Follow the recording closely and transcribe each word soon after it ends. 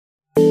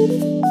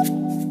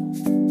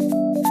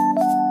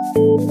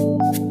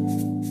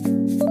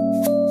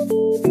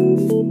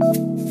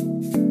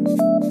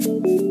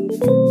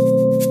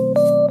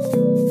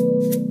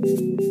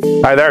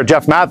Hi there,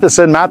 Jeff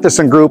Matheson,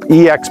 Matheson Group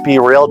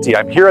eXp Realty.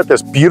 I'm here at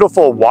this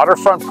beautiful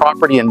waterfront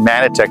property in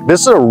Manotick.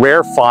 This is a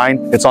rare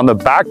find. It's on the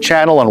back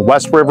channel on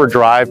West River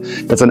Drive.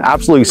 It's an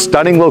absolutely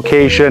stunning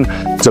location.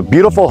 It's a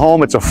beautiful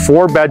home. It's a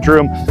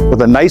 4-bedroom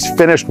with a nice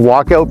finished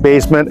walkout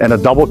basement and a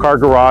double car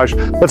garage.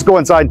 Let's go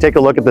inside and take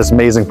a look at this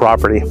amazing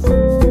property.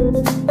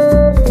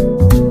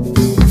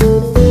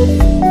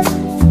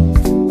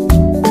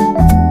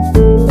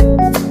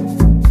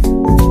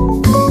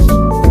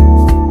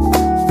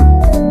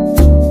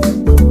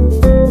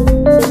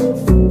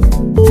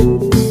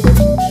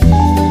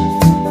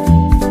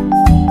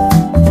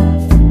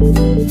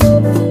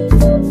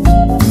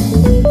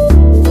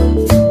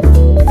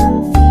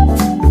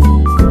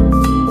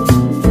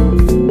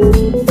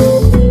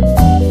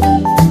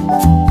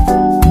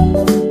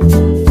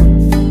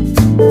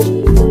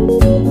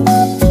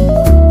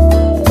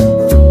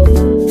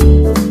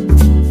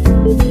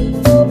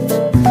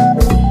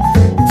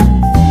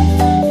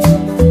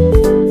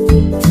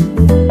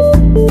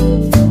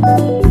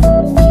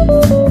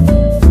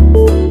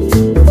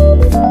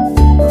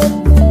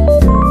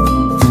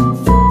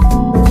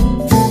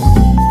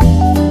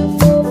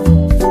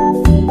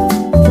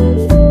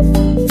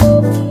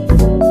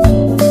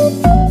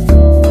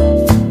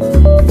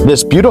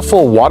 This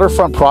beautiful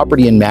waterfront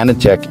property in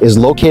Manotick is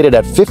located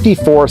at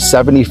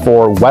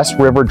 5474 West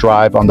River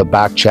Drive on the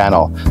back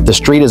channel. The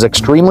street is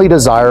extremely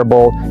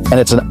desirable and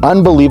it's an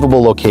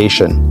unbelievable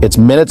location. It's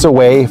minutes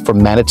away from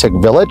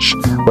Manotick Village,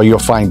 where you'll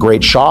find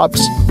great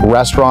shops,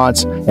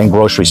 restaurants, and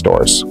grocery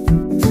stores.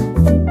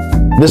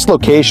 This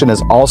location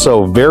is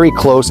also very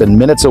close and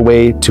minutes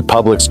away to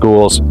public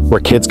schools where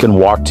kids can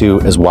walk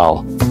to as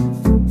well.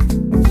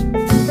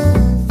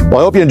 Well,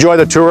 I hope you enjoy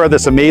the tour of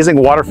this amazing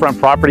waterfront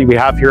property we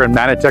have here in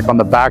Manotick on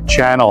the back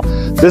channel.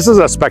 This is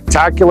a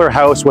spectacular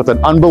house with an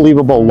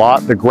unbelievable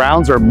lot. The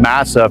grounds are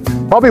massive,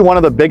 probably one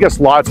of the biggest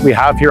lots we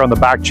have here on the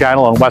back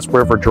channel on West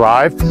River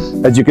Drive.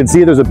 As you can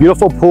see, there's a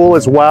beautiful pool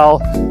as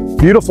well.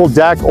 Beautiful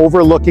deck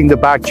overlooking the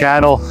back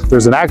channel.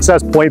 There's an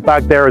access point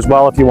back there as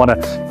well if you want to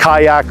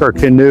kayak or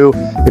canoe.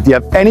 If you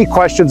have any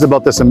questions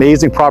about this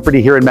amazing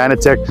property here in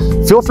Manotick,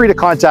 feel free to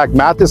contact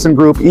Matheson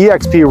Group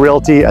eXp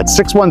Realty at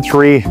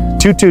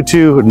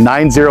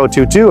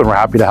 613-222-9022, and we're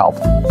happy to help.